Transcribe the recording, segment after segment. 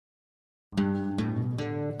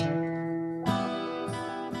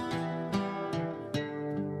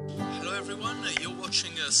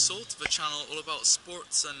launching Salt, the channel all about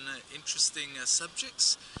sports and interesting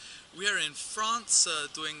subjects. We are in France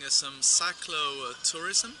doing some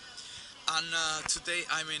cyclo-tourism, and today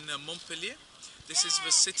I'm in Montpellier. This is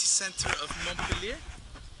the city center of Montpellier.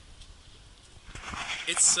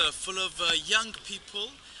 It's full of young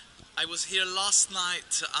people. I was here last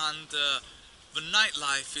night, and the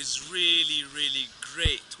nightlife is really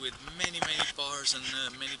great, with many bars and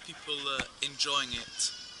many people enjoying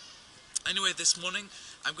it. Anyway, this morning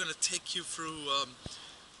I'm going to take you through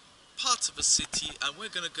parts of the city, and we're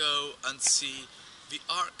going to go and see the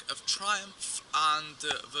Arc of Triumph and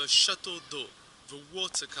the Chateau d'eau, the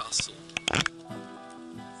water castle.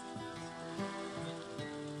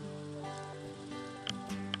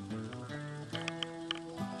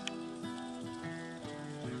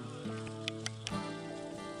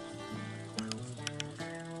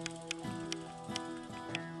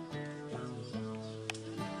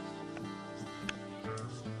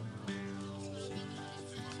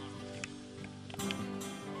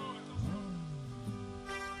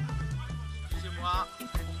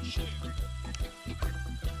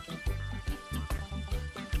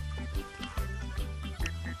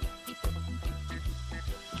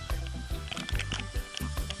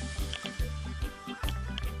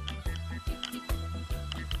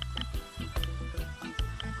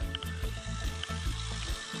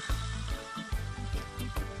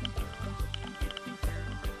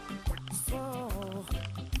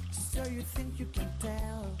 So you think you can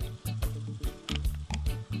tell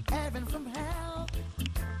heaven from hell,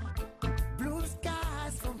 blue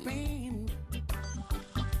skies from pain?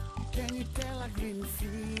 Can you tell a green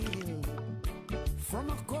field from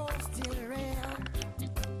a cold steel rail,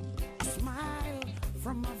 a smile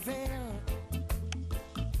from a veil?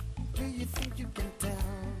 Do you think you can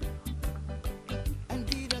tell? And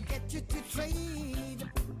did I get you to trade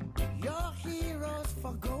your heroes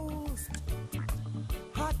for ghosts,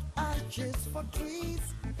 hot arches for trees,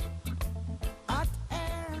 hot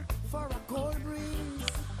air for a cold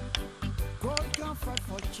breeze, cold comfort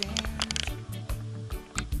for change?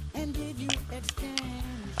 And did you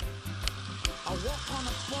exchange a walk on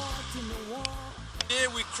a part in the wall? Here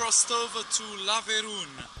we crossed over to La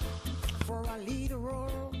Verune. For a lead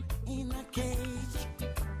role in a cage.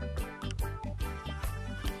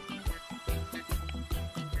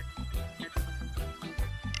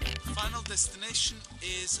 Final destination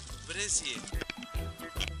is Breziers.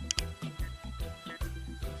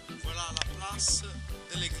 Voilà la place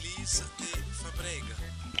de l'église de Fabrega.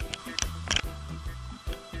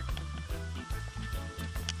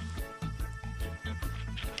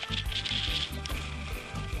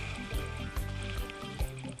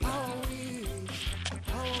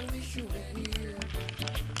 How I wish you were here.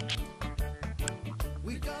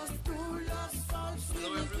 We just do lost souls.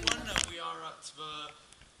 Hello everyone, we are at the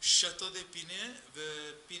Chateau de Pinet,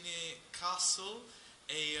 the Pinet Castle,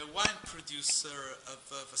 a wine producer of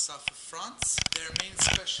the south of France. Their main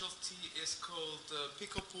specialty is called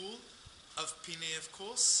Picopoul of Pinet, of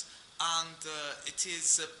course, and it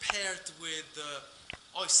is paired with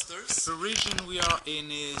oysters. The region we are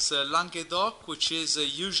in is Languedoc, which is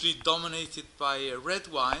usually dominated by red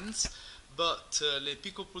wines, but Le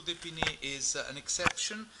Picopoul de Pinet is an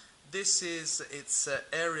exception. This is its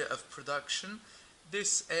area of production.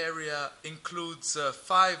 This area includes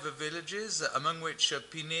 5 villages, among which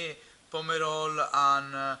Pinet, Pomerol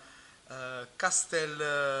and Castel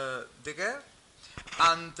de Guerre.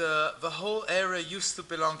 And the whole area used to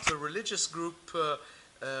belong to a religious group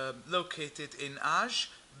located in Agen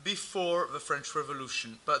before the French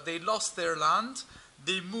Revolution. But they lost their land,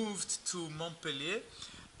 they moved to Montpellier.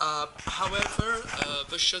 However,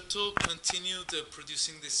 the chateau continued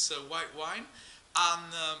producing this white wine,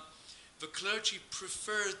 and the clergy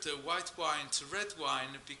preferred white wine to red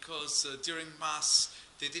wine because during Mass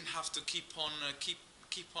they didn't have to keep on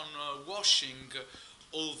washing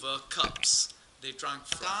all the cups they drank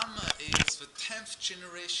from. Madame is the 10th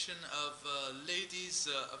generation of ladies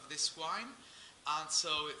of this wine, and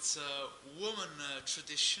so it's a woman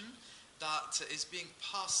tradition that is being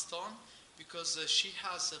passed on because she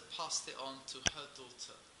has passed it on to her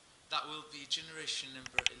daughter. That will be generation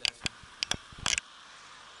number 11.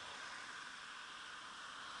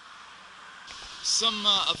 Some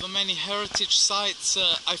of the many heritage sites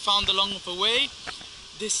I found along the way.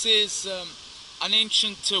 This is an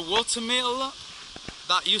ancient watermill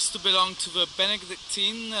that used to belong to the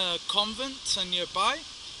Benedictine convent nearby,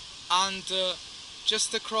 and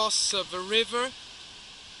just across the river,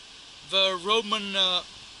 the Roman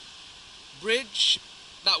bridge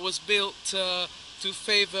that was built to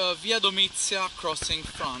favor Via Domitia crossing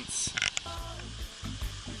France.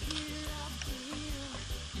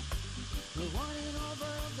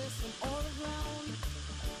 from all around.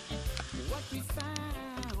 What we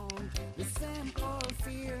found, the same old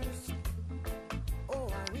fears.